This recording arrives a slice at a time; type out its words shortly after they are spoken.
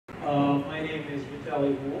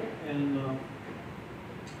Vitaly Wool, and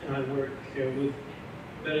I work with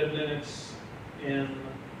embedded Linux and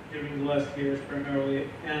during the last years primarily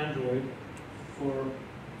Android for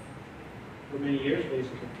many years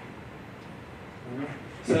basically. It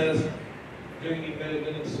says doing embedded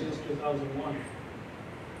Linux since 2001.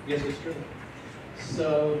 Yes, it's true.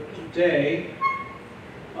 So today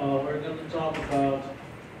we're going to talk about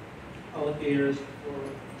allocators for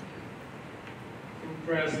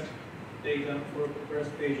compressed data, for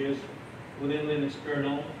compressed pages within Linux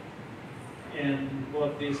kernel, and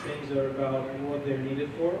what these things are about and what they're needed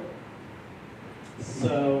for.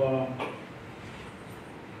 So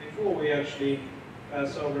before we actually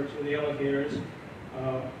pass over to the allocators,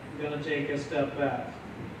 I'm going to take a step back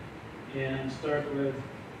and start with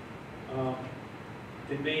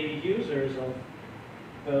the main users of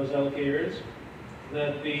those allocators,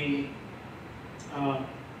 that be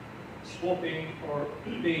swapping or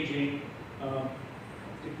paging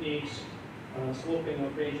techniques, swapping or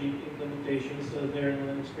paging implementations there in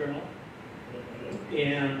the Linux kernel,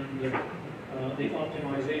 and the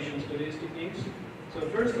optimizations to these techniques. So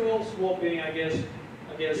first of all, swapping, I guess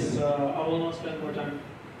I will not spend more time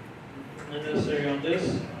than necessary on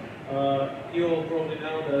this. You all probably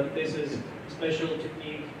know that this is a special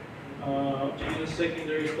technique to use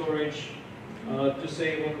secondary storage to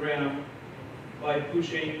save on RAM by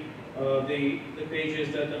pushing the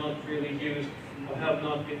pages that are not really used or have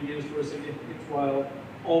not been used for a significant while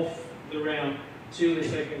off the RAM to the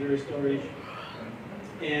secondary storage.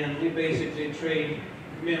 And we basically trade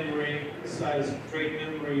memory size, trade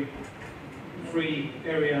memory free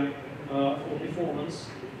area for performance,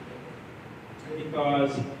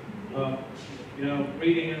 because you know,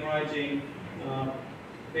 reading and writing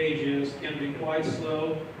pages can be quite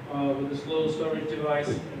slow with a slow storage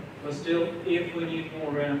device, but still, if we need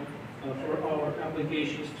more RAM for our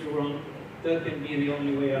applications to run, that can be the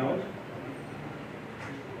only way out.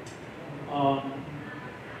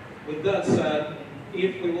 With that said,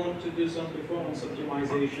 if we want to do some performance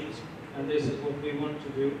optimizations, and this is what we want to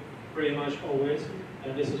do pretty much always,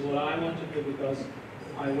 and this is what I want to do because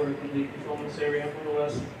I work in the performance area more or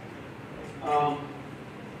less. Well,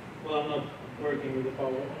 I'm not working with the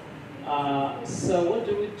power. So what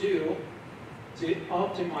do we do to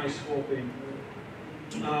optimize swapping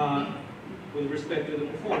with respect to the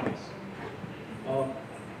performance?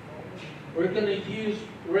 We're going to use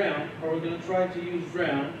RAM, or we're going to try to use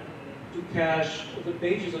RAM to cache the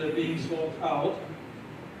pages that are being swapped out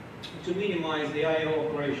to minimize the I/O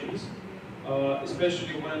operations,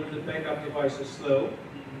 especially when the backup device is slow.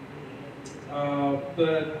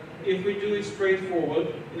 But if we do it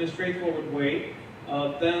straightforward, in a straightforward way,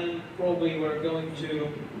 then probably we're going to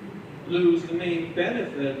lose the main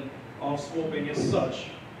benefit of swapping as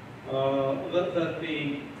such, that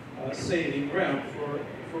being saving RAM for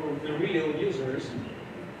the real users,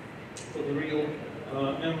 for the real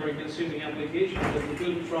memory consuming applications that we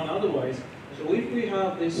couldn't run otherwise. So if we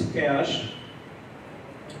have this cache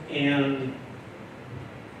and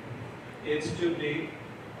it's too big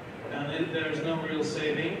and there's no real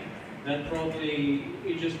saving, then probably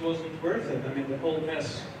it just wasn't worth it. I mean, the whole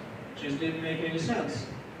mess just didn't make any sense.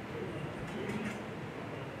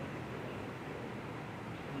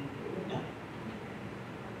 Yeah.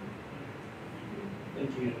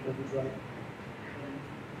 Thank you. Let me try.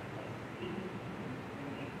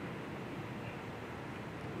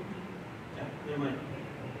 Yeah, never mind.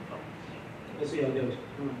 Let's see how it goes.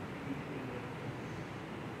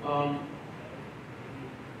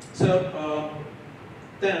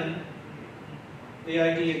 Then the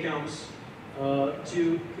idea comes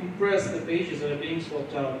to compress the pages that are being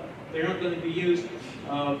swapped out. They're not going to be used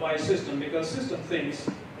by system because system thinks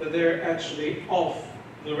that they're actually off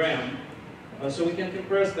the RAM. So we can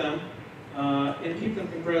compress them and keep them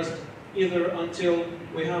compressed either until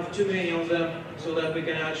we have too many of them so that we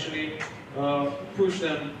can actually push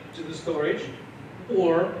them to the storage,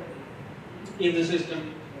 or if the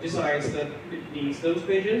system decides that it needs those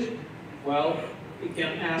pages, well, it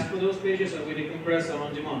can ask for those pages and we decompress them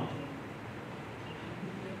on demand.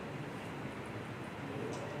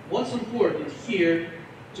 What's important here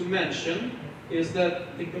to mention is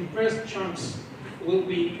that the compressed chunks will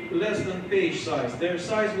be less than page size. Their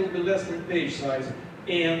size will be less than page size,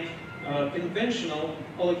 and conventional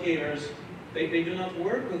allocators, they do not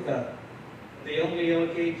work with that. They only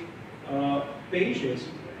allocate pages.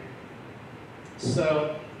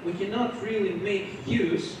 So we cannot really make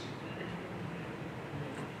use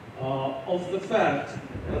of the fact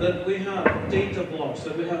that we have data blocks,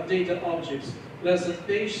 that we have data objects less than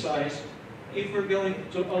page size if we're going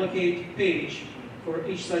to allocate page for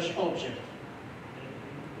each such object.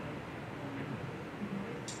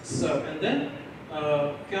 So, and then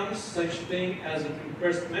comes such thing as a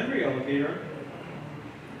compressed memory allocator,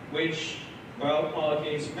 which, well,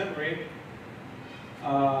 allocates memory.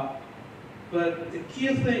 But the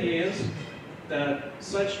key thing is that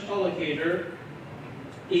such allocator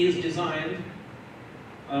is designed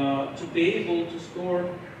to be able to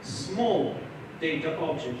store small data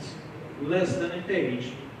objects, less than a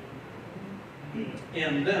page.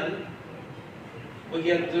 And then we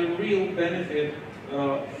get the real benefit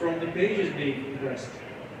from the pages being compressed.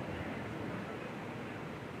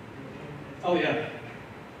 Oh yeah.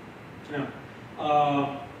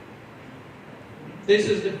 Now, this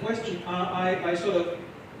is the question. I sort of,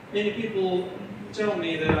 many people tell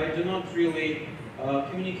me that I do not really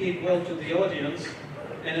communicate well to the audience,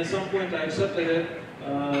 and at some point I accepted it,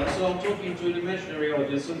 so I'm talking to an imaginary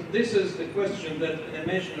audience. And this is the question that an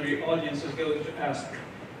imaginary audience is going to ask.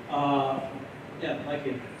 Yeah, like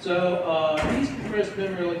it. So, is compressed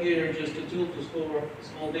memory allocator just a tool to store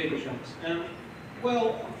small data chunks? And,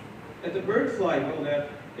 well, at the bird's fly level,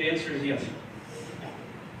 the answer is yes.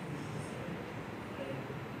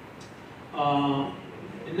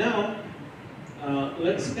 And now,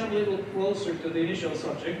 let's come a little closer to the initial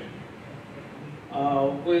subject,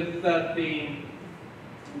 with that being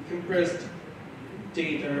compressed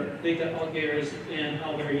data allocators and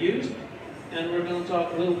how they're used. And we're going to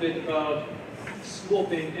talk a little bit about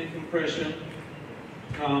swapping and compression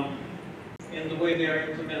and the way they are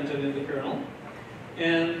implemented in the kernel.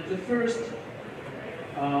 And the first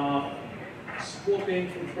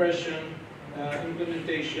swapping compression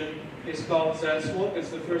implementation is called zswap. It's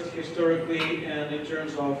the first historically and in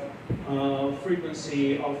terms of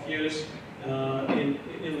frequency of use in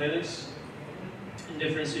Linux in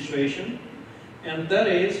different situations. And that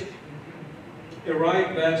is a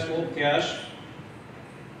write-back swap cache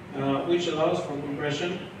which allows for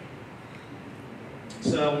compression.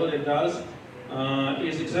 So what it does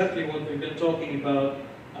is exactly what we've been talking about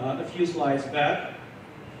a few slides back.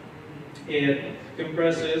 It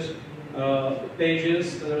compresses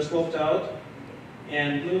pages that are swapped out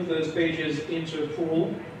and move those pages into a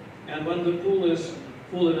pool. And when the pool is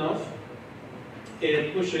full enough,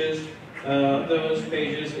 it pushes those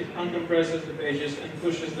pages, it uncompresses the pages and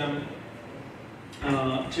pushes them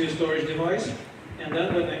to a storage device. And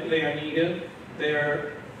then when they are needed, they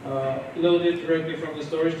are loaded directly from the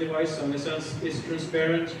storage device. So in a sense, it's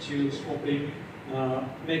transparent to swapping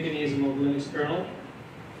mechanism of Linux kernel.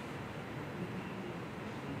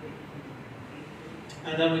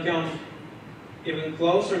 And then we come even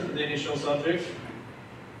closer to the initial subject,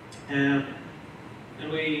 and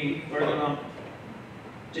we are going to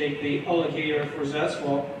take the allocator for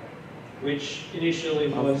zswap, which initially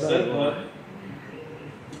was zbud,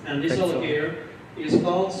 and this allocator is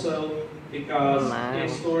called so because it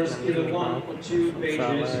stores either one or two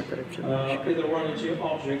pages, either one or two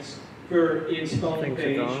objects per installed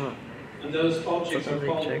page, and those objects are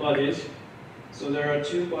called buddies. So there are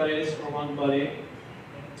two buddies or one buddy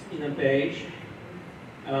in a page,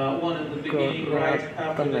 one at the beginning, right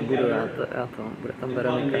after the header, and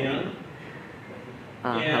one in the end.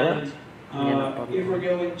 And if we're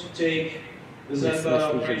going to take the zbud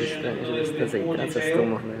operation in a little bit more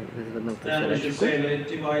detail, then we should say that it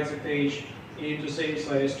divides a page into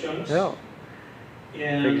same-sized chunks.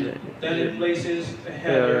 And then it places a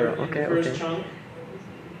header in the first chunk,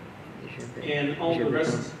 and all the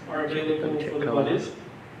rest are available for the buddies.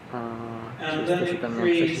 And then it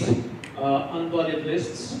creates unbuddied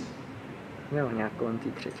lists.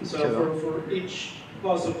 So for each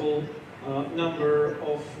possible number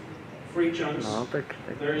of free chunks,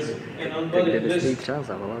 there is an unbuddied list with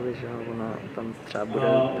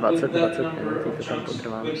that number of chunks,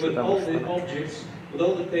 with all the objects, with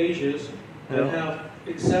all the pages that have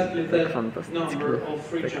exactly that number of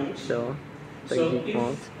free chunks. So if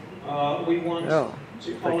we want to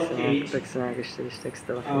allocate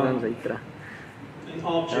an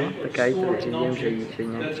object or store an object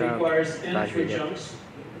that requires n free chunks,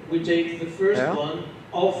 we take the first one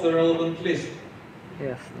of the relevant list.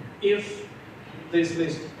 If this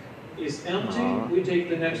list is empty, we take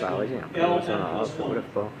the next one,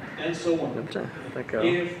 L+1, and so on.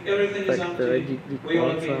 If everything is empty, we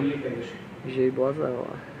allocate a new page.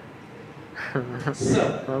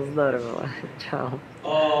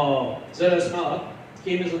 zsmalloc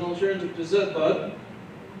came as an alternative to zbud,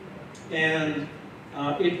 and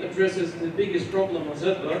it addresses the biggest problem of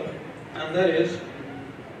zbud, and that is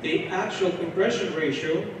the actual compression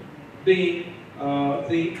ratio being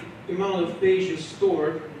the amount of pages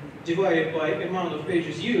stored divided by amount of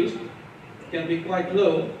pages used can be quite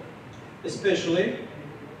low, especially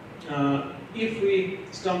if we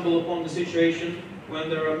stumble upon the situation when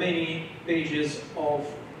there are many pages of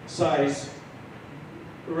size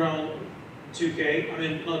around 2K, I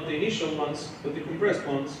mean not the initial ones, but the compressed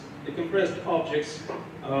ones, the compressed objects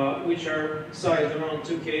which are sized around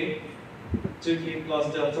 2K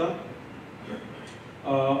plus delta.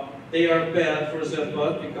 They are bad for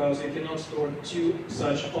zbud because you cannot store two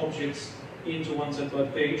such objects into one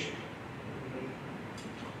zbud page.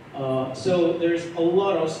 So there's a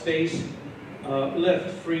lot of space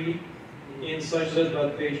left free in such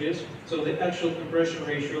zbud pages, so the actual compression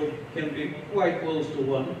ratio can be quite close to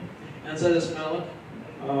 1. And zsmalloc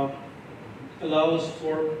allows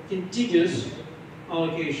for contiguous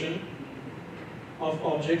allocation of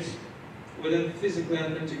objects within physically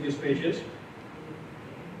uncontiguous pages,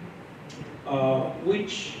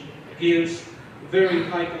 which gives very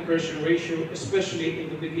high compression ratio, especially in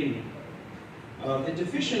the beginning. The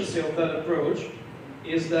deficiency of that approach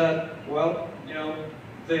is that, well, you know,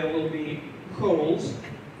 there will be holes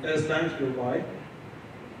as times go by.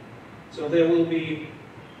 So there will be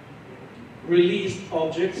released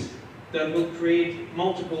objects that will create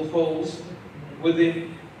multiple holes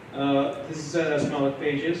within the zsmalloc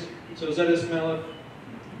pages. So zsmalloc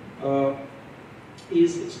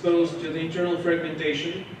is exposed to the internal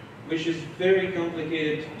fragmentation, which is very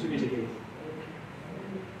complicated to mitigate.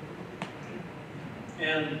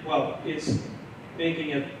 And, well, it's making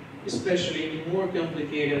it especially more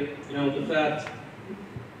complicated, you know, the fact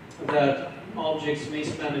that objects may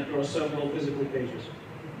span across several physical pages.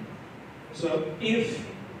 So if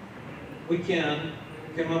we can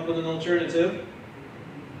come up with an alternative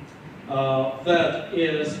that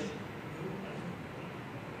is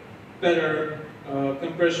better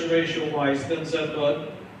compression ratio-wise than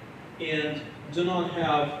zbud, and do not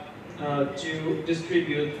have to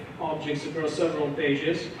distribute objects across several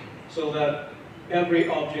pages so that every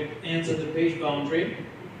object ends at the page boundary,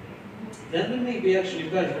 then we may be actually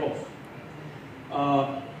better off.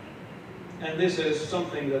 And this is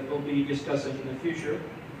something that we'll be discussing in the future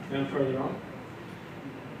and further on.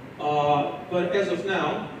 But as of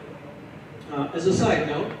now, as a side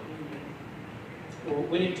note,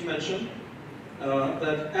 we need to mention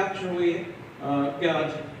that after we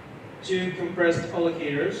got two compressed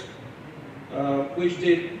allocators, which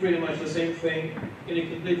did pretty much the same thing in a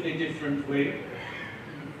completely different way,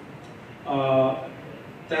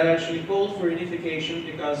 that actually called for unification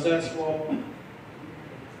because zswap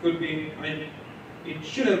could be, I mean, it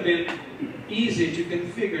should have been easy to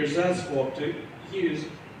configure zswap to use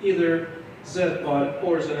either zbud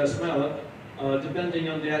or zsmalloc, depending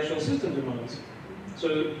on the actual system demands.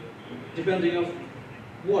 So, depending on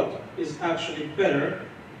what is actually better,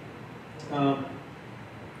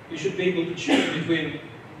 you should be able to choose between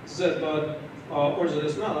zbud or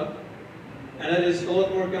zsmalloc, and that is a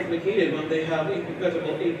lot more complicated when they have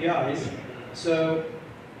incompatible APIs. So,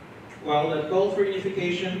 well, that called for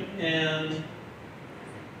unification, and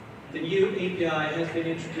the new API has been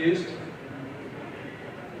introduced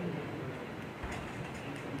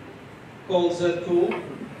called z3fold,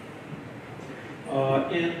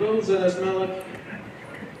 and both zsmalloc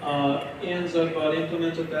and zbud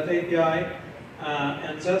implemented that API,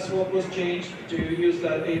 and zswap was changed to use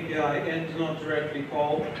that API and not directly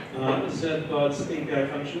call zbud's API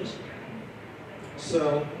functions.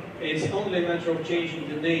 So it's only a matter of changing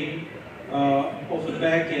the name of the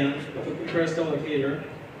backend of a compressed allocator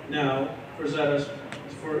now for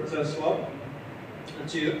zswap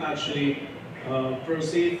to actually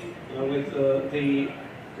proceed with the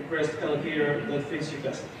compressed allocator that fits you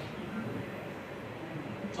best.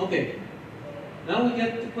 Okay, now we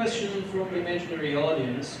get the question from the imaginary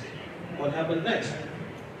audience: what happened next?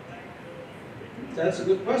 That's a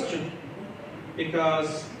good question,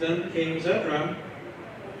 because then came zram,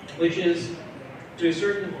 which is to a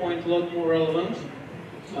certain point a lot more relevant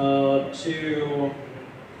to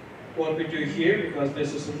what we do here, because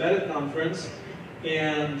this is an embedded conference,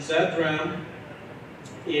 and zram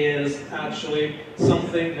is actually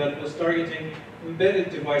something that was targeting embedded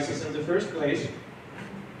devices in the first place,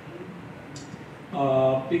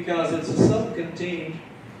 because it's a self-contained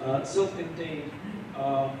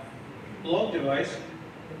block device,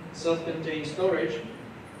 self-contained storage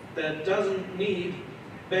that doesn't need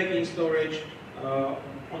backing storage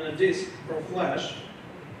on a disk or flash,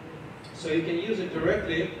 so you can use it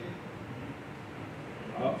directly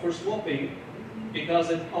for swapping, because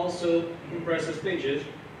it also compresses pages.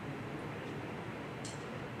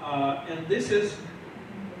 And this is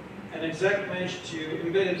an exact match to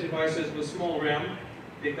embedded devices with small RAM,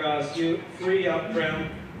 because you free up RAM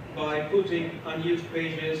by putting unused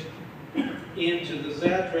pages into the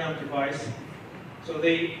zram device, so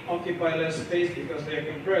they occupy less space because they are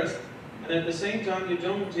compressed, And at the same time, you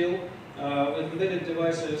don't deal with embedded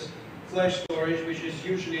devices, flash storage, which is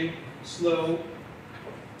usually slow.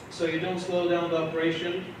 So you don't slow down the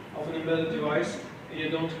operation of an embedded device, and you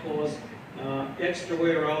don't cause extra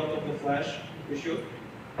wear out of the flash, which you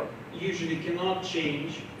usually cannot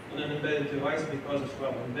change on an embedded device because it's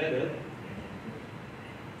well embedded.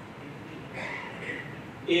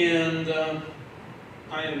 And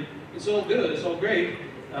it's all good, it's all great,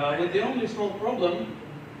 with the only small problem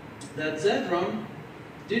that zram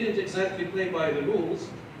didn't exactly play by the rules,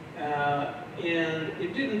 and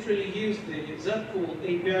it didn't really use the zpool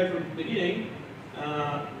API from the beginning,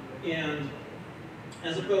 and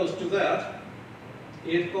as opposed to that,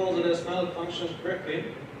 it calls it as zsmalloc functions correctly.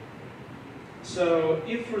 So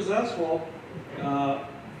if for zswap,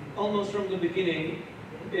 almost from the beginning,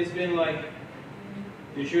 it's been like,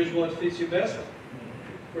 you choose what fits you best.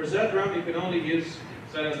 For zram, you can only use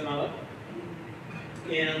zsmalloc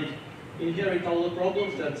and inherit all the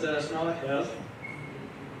problems that zsmalloc has.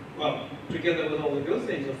 Well, together with all the good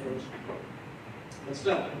things, of course. But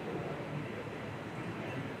still.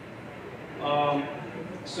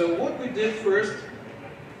 So what we did first,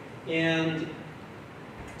 and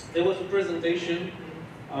there was a presentation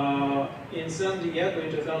in San Diego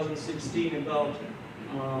in 2016 about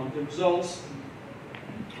the results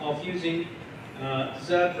of using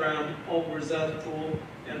zram over zpool,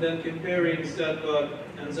 and then comparing zbud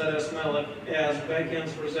and zsmalloc as backends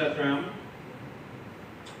for zram.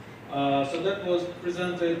 So that was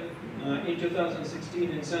presented in 2016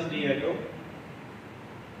 in San Diego.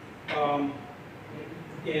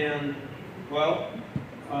 And, well,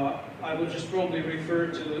 I would just probably refer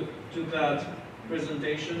to that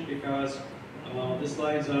presentation because the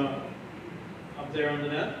slides are up there on the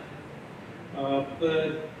net.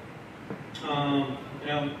 But you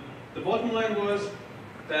know, the bottom line was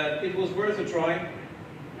that it was worth a try,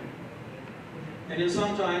 and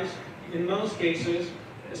in most cases,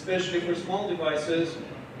 especially for small devices,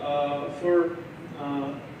 for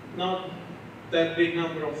not that big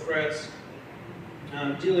number of threads,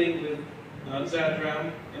 dealing with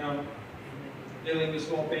zram, you know, dealing with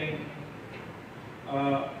swapping,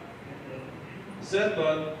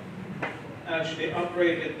 zbud actually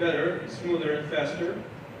operated better, smoother and faster.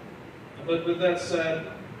 But with that said,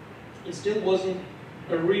 it still wasn't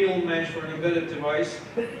a real match for an embedded device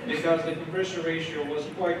because the compression ratio was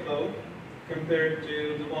quite low compared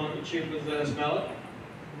to the one achieved with zsmalloc.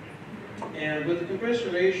 And with the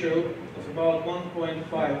compression ratio of about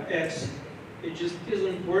 1.5x, it just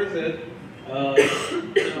isn't worth it.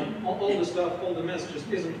 You know, all the stuff, all the mess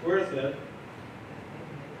just isn't worth it.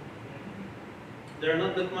 There are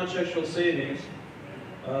not that much actual savings.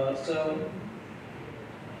 So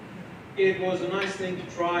it was a nice thing to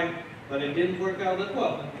try, but it didn't work out that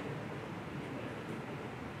well.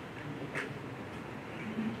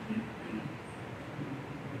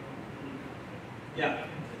 Yeah,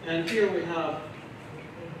 and here we have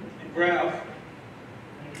a graph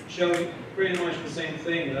showing pretty much the same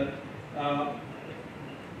thing, that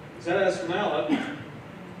zsmalloc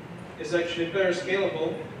is actually better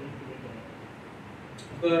scalable,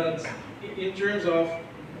 but in terms of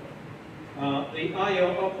the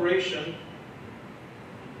I/O operation,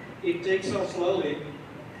 it takes off slowly,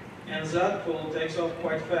 and zpool takes off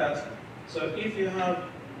quite fast. So if you have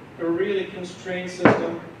a really constrained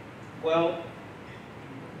system, well,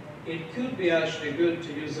 it could be actually good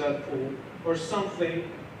to use zpool or something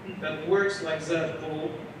that works like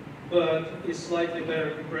zpool, but is slightly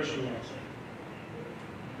better compression-wise.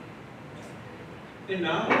 And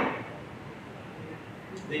now,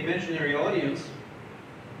 the imaginary audience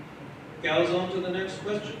goes on to the next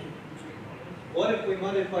question. What if we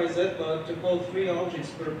modify zbud to hold 3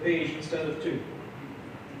 objects per page instead of 2?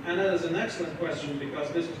 And that is an excellent question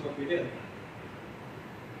because this is what we did.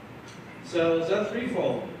 So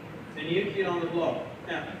z3fold, the new kid on the block.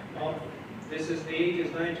 Yeah, well, this is the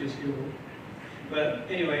 80s, 90s humor. But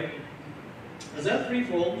anyway,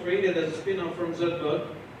 z3fold created as a spin-off from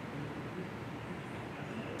zbud,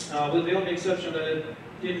 with the only exception that it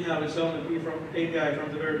didn't have its own API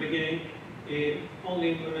from the very beginning. It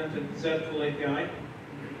only implemented the zpool API.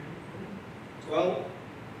 Well,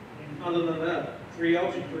 other than that, 3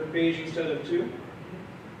 objects per page instead of 2.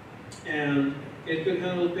 And it could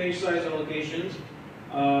handle page size allocations,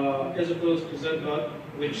 as opposed to zbud,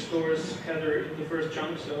 which stores header in the first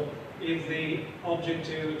chunk. So if the object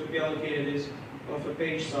to be allocated is of a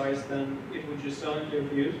page size, then it would just silently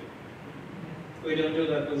refuse. We don't do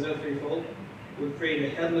that with z3fold. We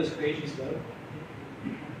create a headless page instead.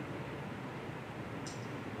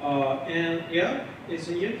 And yeah, it's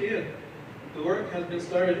a new kit. The work has been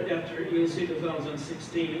started after ELC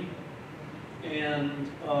 2016,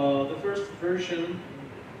 and the first version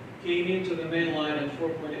came into the main line at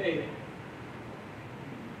 4.8.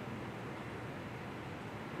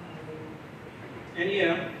 And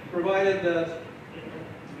yeah, provided that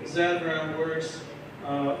zram works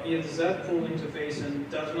via the z3fold interface and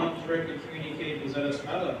does not directly communicate with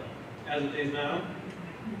zsmalloc as it is now,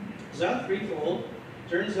 z3fold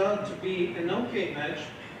turns out to be an okay match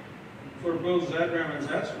for both zram and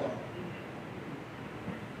zswap,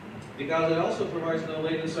 because it also provides no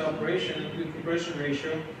latency operation and good compression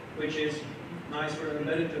ratio, which is nice for an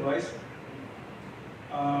embedded device.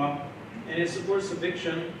 And it supports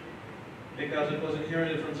eviction because it was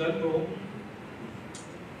inherited from z3fold,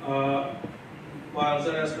 while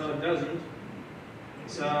zsmalloc doesn't.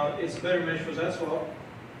 So it's a better match for zswap,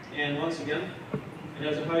 and once again, it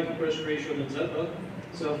has a higher compression ratio than zbud.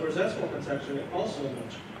 So for zswap, it's actually also a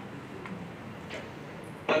match.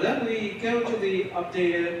 But then we go to the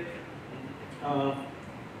updated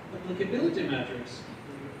applicability matrix.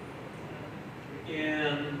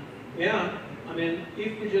 And yeah, I mean,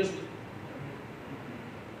 if we just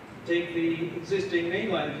take the existing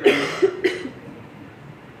mainline kernel,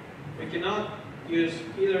 we cannot use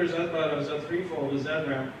either zbud or z3fold with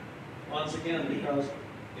zram, once again, because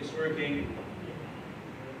it's working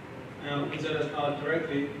with zsmalloc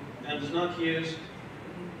directly and does not use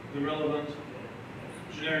the relevant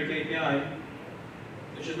generic API,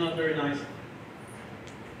 which is not very nice.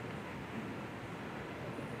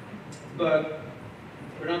 But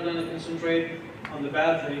we're not going to concentrate on the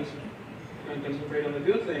bad things, we're going to concentrate on the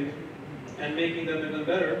good things and making them even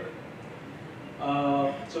better.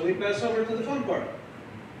 So we pass over to the fun part,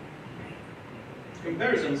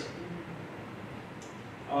 comparisons.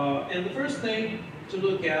 And the first thing to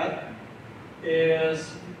look at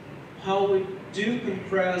is how we do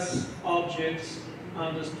compress objects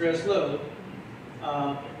under stress load,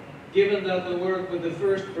 given that we work with the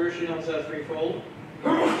first version of z3fold,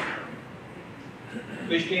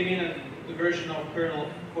 which came in at the version of kernel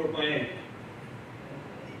 4.8.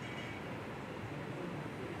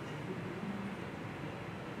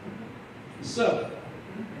 So,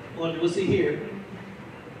 what do we see here?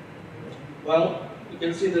 Well, you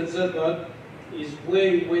can see that zbud is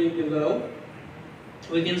way, way below.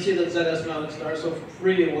 We can see that zsmalloc starts off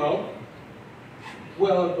pretty well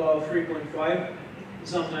above 3.5,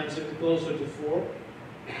 sometimes even closer to 4.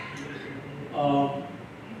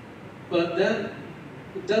 But then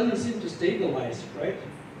it doesn't seem to stabilize, right?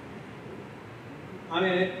 I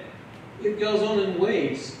mean, it goes on in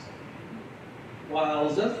waves, while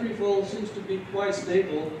z3fold seems to be quite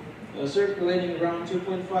stable, circulating around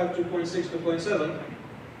 2.5, 2.6, 2.7.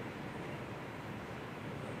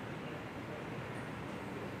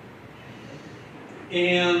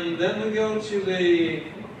 And then we go to the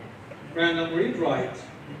random read-write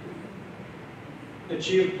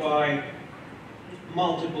achieved by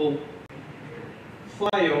multiple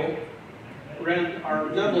file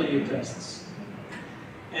rand-rw tests.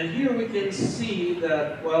 And here we can see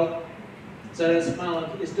that, well,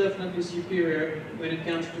 zsmalloc is definitely superior when it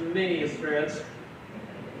comes to many threads,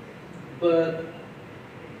 but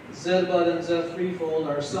zbud and z3fold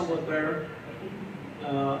are somewhat better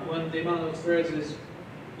when the amount of threads is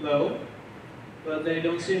low, but they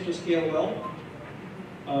don't seem to scale well.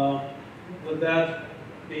 With that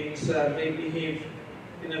being said, they behave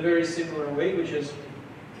in a very similar way, which is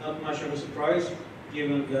not much of a surprise,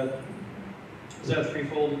 given that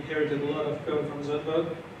z3fold inherited a lot of code from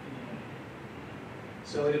zbud,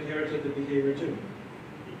 so it inherited the behavior too.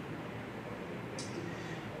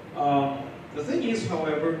 The thing is,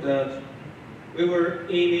 however, that we were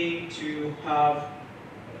aiming to have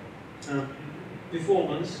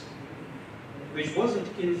performance which wasn't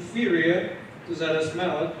inferior to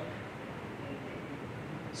zsmalloc,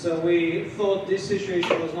 so we thought this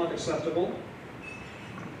situation was not acceptable,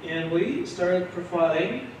 and we started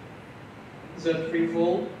profiling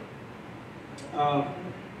z3fold,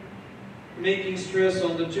 making stress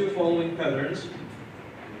on the two following patterns.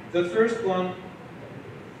 The first one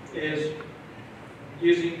is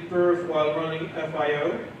using perf while running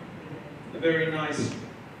FIO, a very nice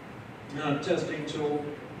testing tool,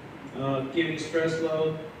 giving stress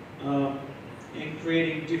load and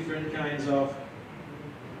creating different kinds of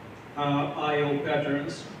I/O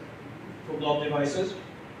patterns for block devices.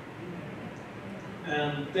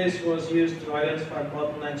 And this was used to identify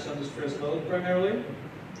bottlenecks under stress load primarily.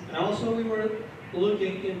 And also we were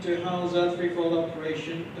looking into how z3fold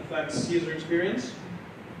operation affects user experience,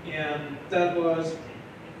 and that was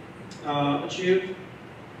achieved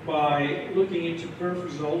by looking into perf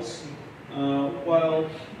results while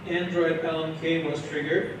Android LNK was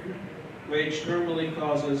triggered, which normally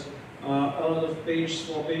causes a lot of page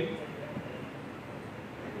swapping.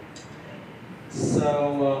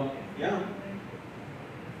 So, yeah.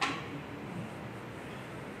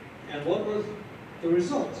 And what was the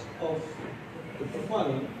result of the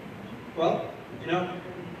profiling? Well,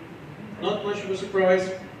 not much of a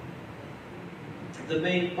surprise. The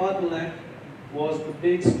main bottleneck was the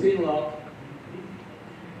big spin lock,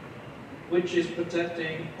 which is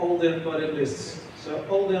protecting all the embodied lists. So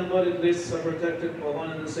all the embodied lists are protected by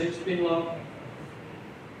one and the same spin lock,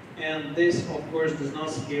 and this, of course, does not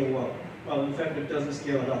scale well. Well, in fact, it doesn't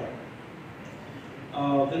scale at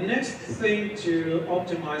all. The next thing to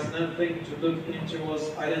optimize, another thing to look into,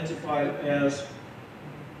 was identified as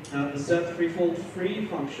the z3fold free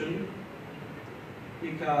function,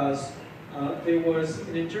 because there was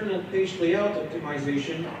an internal page layout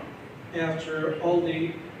optimization after all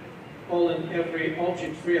and every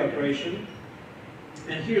object free operation,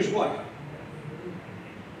 and here's why.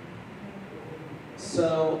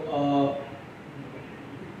 So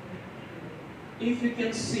if you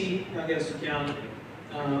can see, I guess you can,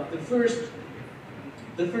 the first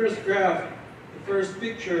graph, the first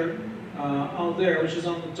picture out there, which is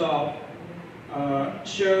on the top,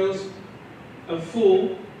 shows a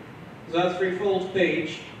full z3fold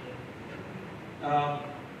page,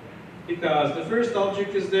 because the first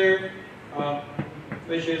object is there,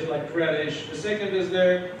 which is like reddish, the second is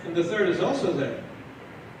there, and the third is also there.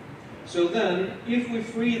 So then, if we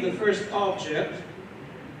free the first object,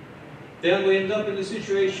 then we end up in a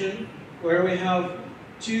situation where we have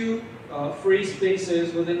two free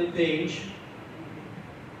spaces within the page.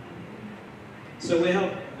 So we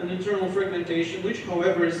have an internal fragmentation, which,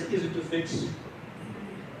 however, is easy to fix.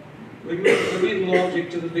 We move the middle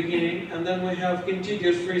object to the beginning, and then we have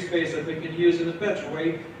contiguous free space that we can use in a better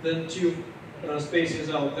way than two spaces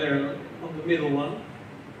out there on the middle one.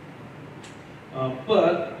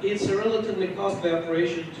 But it's a relatively costly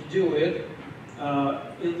operation to do it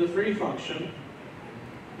in the free function,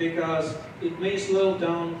 because it may slow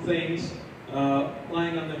down things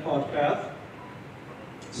lying on the hot path.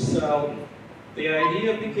 So the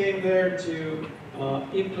idea became there to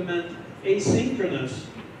implement asynchronous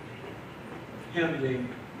handling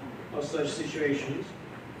of such situations.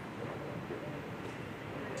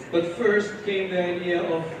 But first came the idea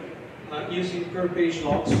of using per page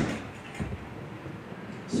locks.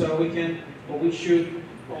 So we can, or we should,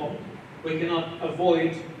 or we cannot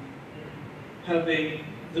avoid having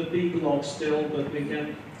the big lock still, but we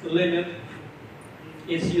can limit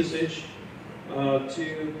its usage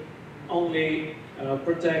to only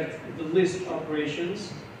protect the list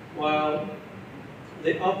operations, while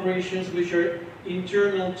the operations which are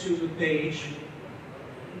internal to the page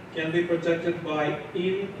can be protected by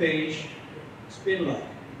in-page spin lock.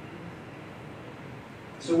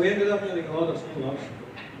 So we ended up having a lot of spin locks.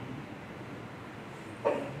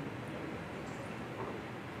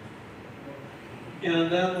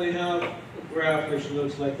 And then we have a graph which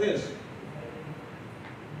looks like this,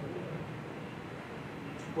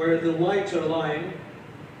 where the lighter line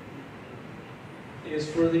is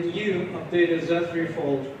for the new updated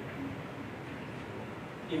z3fold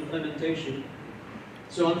implementation.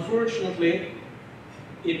 So unfortunately,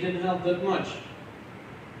 it didn't help that much.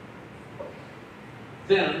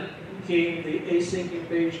 Then came the async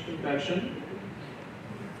in-page compaction,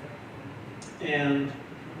 and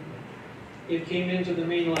it came into the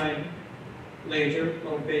main line later,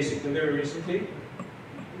 or basically very recently.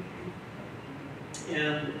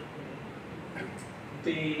 And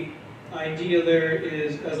the idea there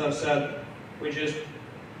is, as I've said, we just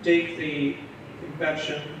take the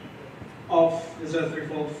compaction of the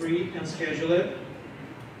z3fold free and schedule it.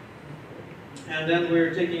 And then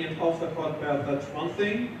we're taking it off the hot path, that's one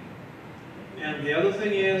thing. And the other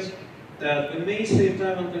thing is that we may save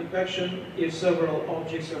time on compaction if several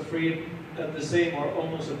objects are freed at the same or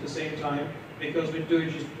almost at the same time, because we do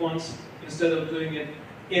it just once instead of doing it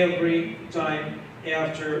every time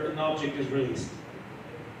after an object is released.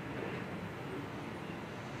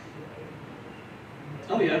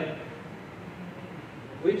 Oh yeah,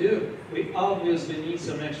 we do. We obviously need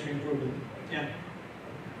some extra improvement. Yeah,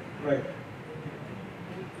 right.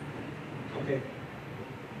 Okay.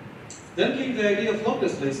 Then came the idea of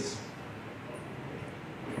lockless lists.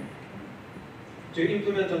 To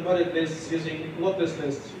implement embodied lists using lockless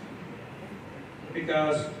lists,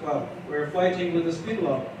 because, well, we're fighting with the spin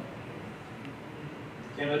lock.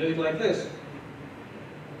 Can I do it like this?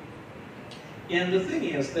 And the thing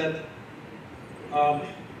is that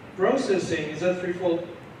processing z3fold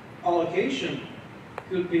allocation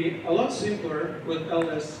could be a lot simpler with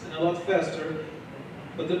lllists and a lot faster,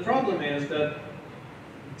 but the problem is that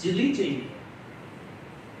deleting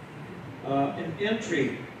an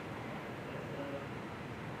entry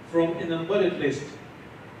from an embodied list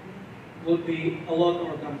would be a lot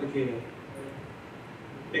more complicated,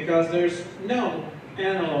 because there's no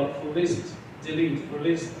analog for list delete or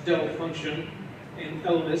list del function in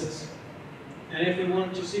lllists, and if we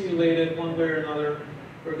want to simulate it one way or another,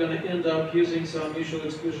 we're going to end up using some mutual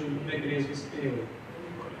exclusion mechanisms anyway.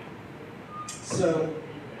 So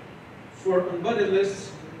for embodied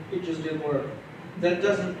lists, it just didn't work. That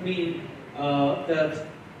doesn't mean that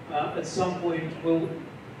at some point we'll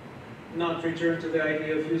not return to the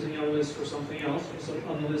idea of using lllists for something else, for some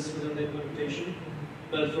other lists within the implementation.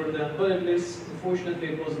 But for the embodied lists, unfortunately,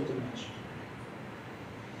 it wasn't a match.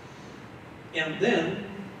 And then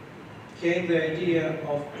came the idea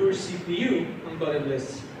of per CPU embodied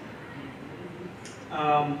lists.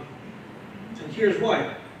 And here's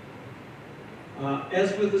why.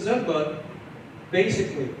 As with the zbud,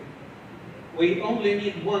 basically, we only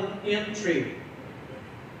need one entry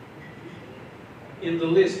in the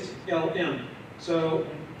list lm. So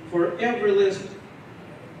for every list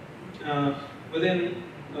within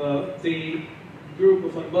the group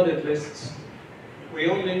of embodied lists, we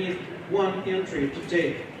only need one entry to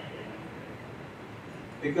take,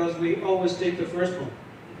 because we always take the first one.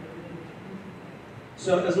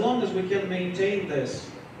 So as long as we can maintain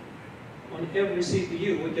this on every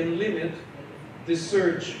CPU, we can limit the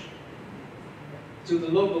search to the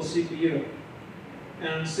local CPU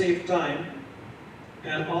and save time,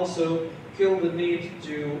 and also kill the need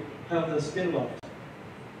to have the spin locked,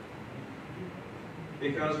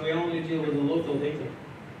 because we only deal with the local data.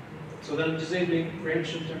 So then disabling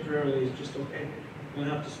preemption temporarily is just okay. We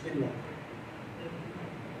don't have to spin lock.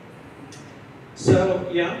 So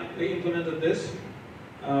yeah, we implemented this.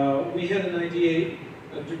 We had an idea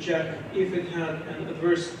to check if it had an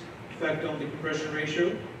adverse effect on the compression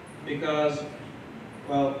ratio, because,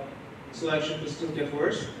 well, selection could still get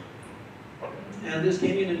worse. And this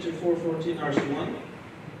came in into 414 RC1,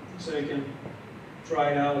 so you can try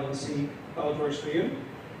it out and see how it works for you.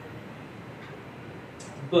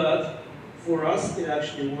 But for us, it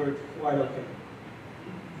actually worked quite okay.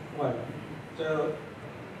 Quite okay. So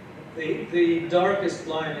the darkest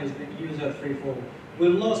line has been used at z3fold. We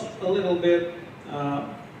lost a little bit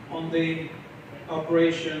on the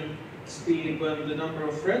operation speed when the number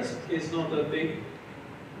of threads is not that big,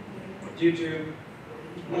 due to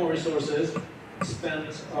more resources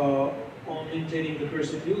spent on maintaining the per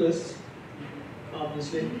CPU lists,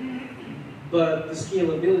 obviously. But the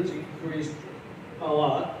scalability increased a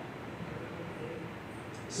lot.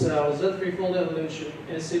 So z3fold evolution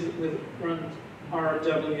is with run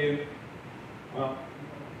RW. Well,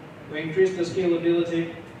 we increased the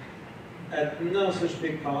scalability at no such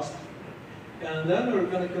big cost. And then we're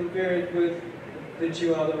going to compare it with the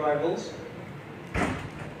two other rivals,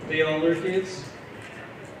 the Allocators.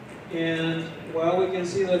 And while we can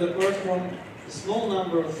see that apart from the small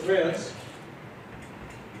number of threads,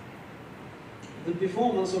 the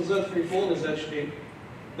performance of z3fold is actually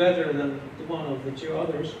better than the one of the two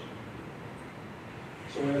others.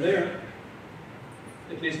 So we're there,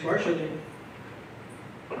 at least partially.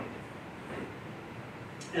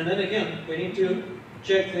 And then again, we need to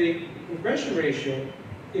check the compression ratio,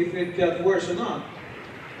 if it got worse or not.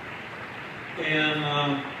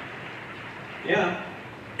 And yeah,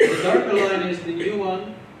 the darker line is the new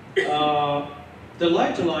one, the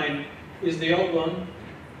lighter line is the old one.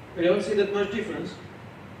 We don't see that much difference.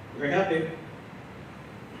 We're happy.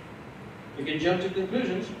 We can jump to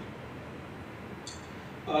conclusions.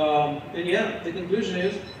 And yeah, the conclusion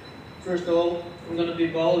is, first of all, I'm going to be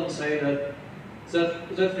bold and say that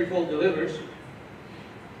z3fold delivers.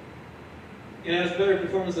 It has better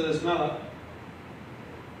performance than zsmalloc.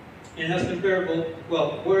 It has comparable,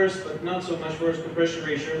 well, worse, but not so much worse compression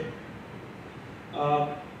ratio.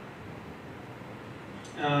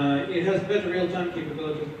 It has better real-time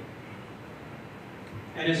capabilities.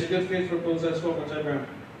 And it's a good fit for both zswap and zram.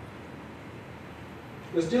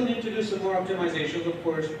 We still need to do some more optimizations, of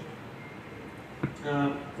course.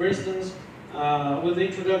 For instance, with the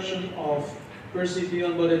introduction of per CPU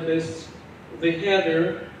embodied lists, the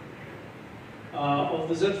header of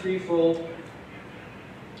the z3fold,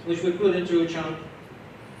 which we put into a chunk,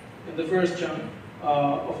 in the first chunk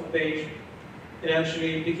of a page, it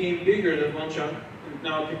actually became bigger than one chunk. It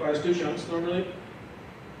now occupies two chunks normally.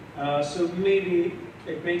 So maybe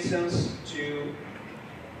it makes sense to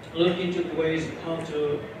look into the ways how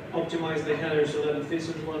to optimize the header so that it fits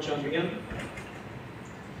into one chunk again.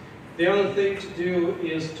 The other thing to do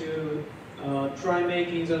is to try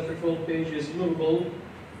making z3fold pages movable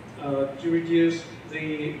to reduce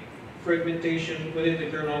the fragmentation within the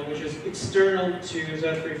kernel, which is external to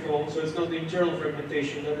z3fold, so it's not the internal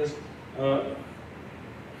fragmentation that is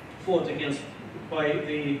fought against by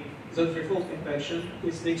the z3fold compaction.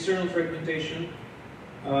 It's the external fragmentation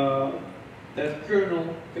that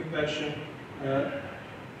kernel compaction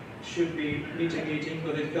should be mitigating,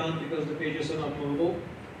 but it can't because the pages are not movable.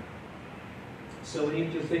 So we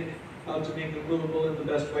need to think how to make them movable in the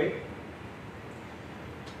best way.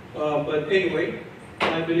 But anyway,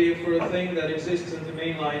 I believe for a thing that exists in the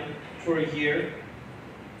mainline for a year,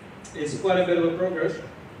 it's quite a bit of a progress.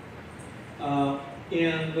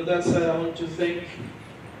 And with that said, I want to thank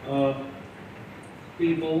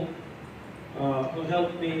people who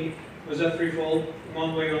helped me with z3fold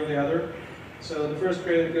one way or the other. So the first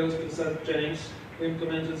credit goes to Seth Jennings, who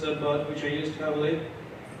implemented zbud, which I used heavily.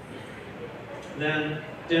 Then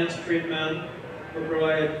Dan Streetman, who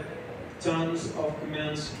provided tons of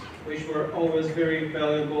commands which were always very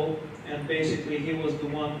valuable, and basically he was the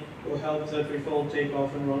one who helped z3fold take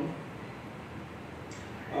off and run.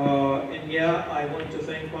 And yeah, I want to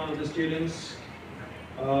thank one of the students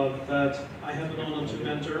that I have an honor to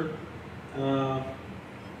mentor.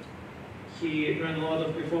 He ran a lot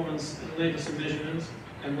of performance and latency measurements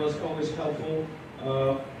and was always helpful,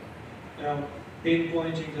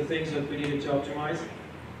 pinpointing the things that we needed to optimize.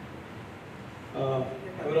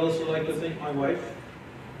 I would also like to thank my wife,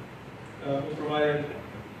 who provided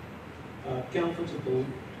a comfortable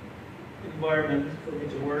environment for me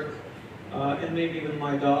to work, and maybe even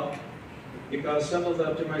my dog, because some of the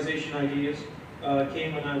optimization ideas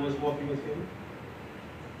came when I was walking with him.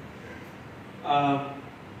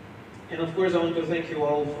 And of course, I want to thank you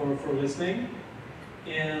all for listening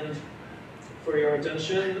and for your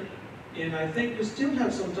attention. And I think we still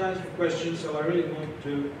have some time for questions, so I really want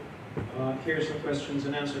to hear some questions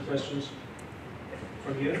and answer questions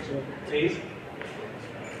from you. So please.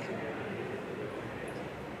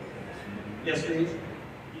 Yes, please.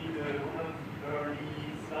 In one of the early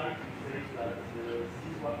slides, you said that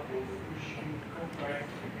zswap was pushing contract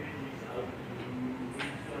mechanisms out to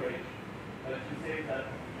storage. But you say that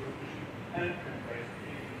you're pushing uncompressed,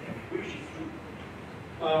 which is true.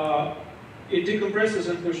 It decompresses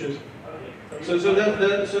and pushes. Okay. So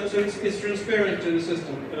it's transparent to the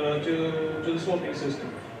system, to the swapping system.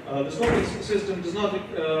 The swapping system does not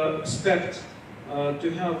expect to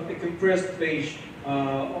have a compressed page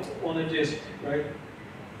on a disk, right?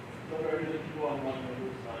 So there is a typo on one of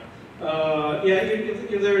those slides. Yeah,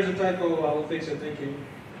 if there is a typo, I'll fix it. Thank you.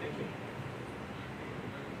 Thank you.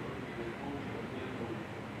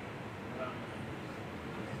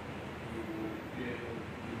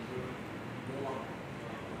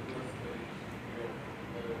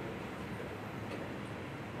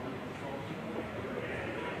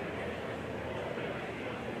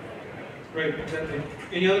 Right, exactly.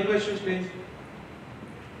 Any other questions, please?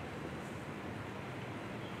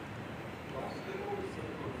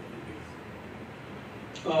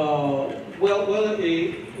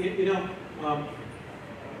 You know,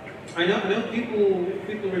 I know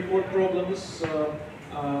people report problems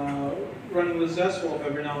running with zswap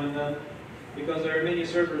every now and then because there are many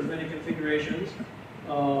servers, many configurations.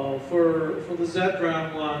 For the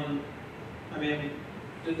zram one, I mean,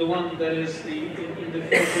 the one that is in the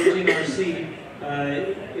 414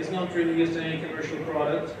 RC is not really used in any commercial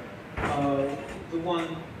product. The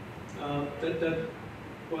one that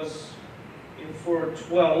was in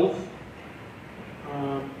 412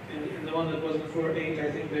 and the one that was in 4.8,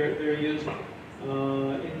 I think they're used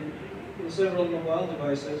in several mobile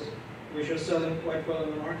devices, which are selling quite well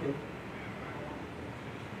in the market.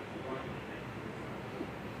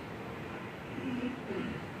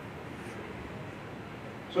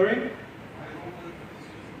 Sorry?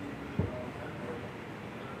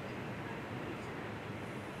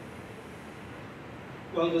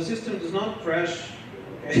 Well, the system does not crash.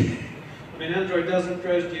 Okay. I mean, Android doesn't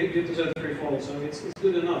crash due to z3fold, so it's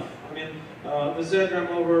good enough. I mean, the zram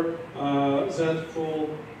over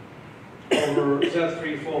z-full over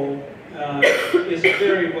z3fold is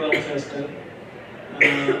very well tested.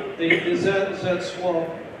 The z-swap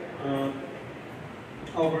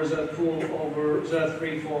over z-full over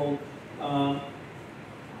z3fold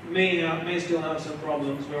may still have some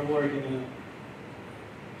problems. We're working on it.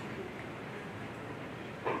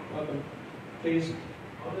 Welcome. Please.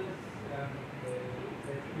 How does the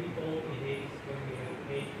z3fold behave when we have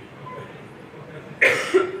page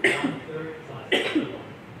compression 1/3 plus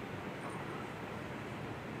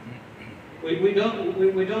 1? We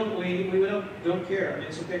don't care. I mean,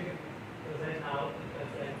 it's okay. So then how does that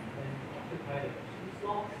then occupy the 2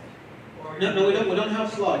 slots? Or No, we don't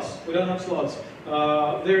have slots. We don't have slots.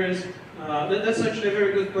 There is That's actually a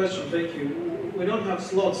very good question, thank you. We don't have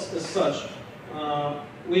slots as such.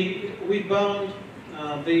 We bound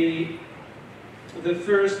the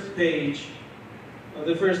first page,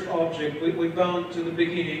 the first object, we bound to the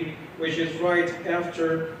beginning, which is right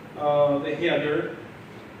after the header.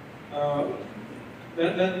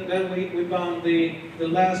 Then we bound the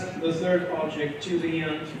third object to the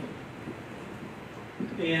end,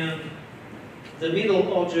 and the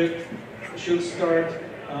middle object should start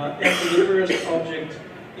after the first object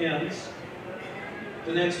ends.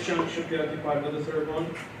 The next chunk should be occupied by the third one,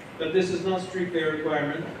 but this is not strictly a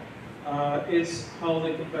requirement. It's how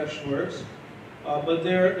the compaction works. But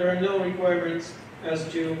there are no requirements as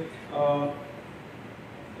to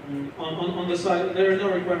on the size. There are no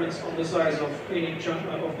requirements on the size of any chunk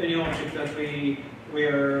of any object that we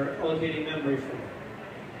are allocating memory for.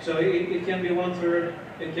 So it can be 1/3,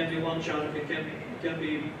 it can be one chunk, it can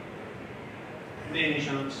be many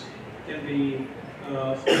chunks, it can be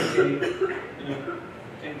 3K, you know,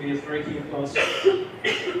 it can be a 3K plus.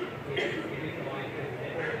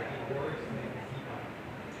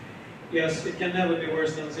 Yes, it can never be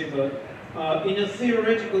worse than zbud. In a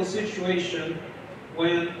theoretical situation,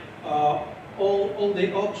 when all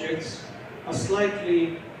the objects are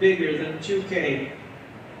slightly bigger than 2K,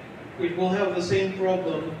 it will have the same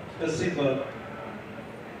problem as zbud.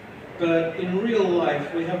 But in real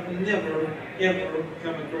life, we have never ever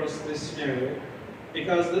come across this scenario,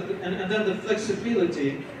 because and then the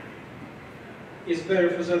flexibility is better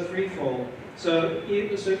for z3fold. So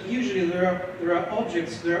usually there are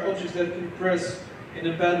objects that compress in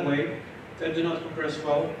a bad way, that do not compress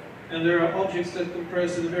well, and there are objects that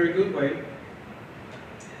compress in a very good way.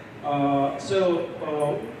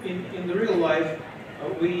 In the real life,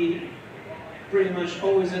 we pretty much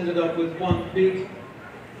always ended up with one big,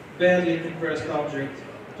 badly compressed object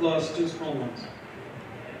plus two small ones.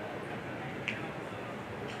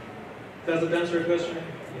 Does that answer your question?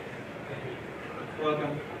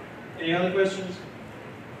 Welcome. Any other questions?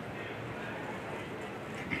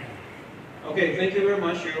 Okay, thank you very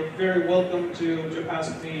much. You're very welcome to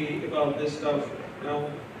ask me about this stuff. Now,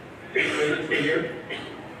 ready for here.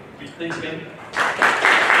 Thanks again.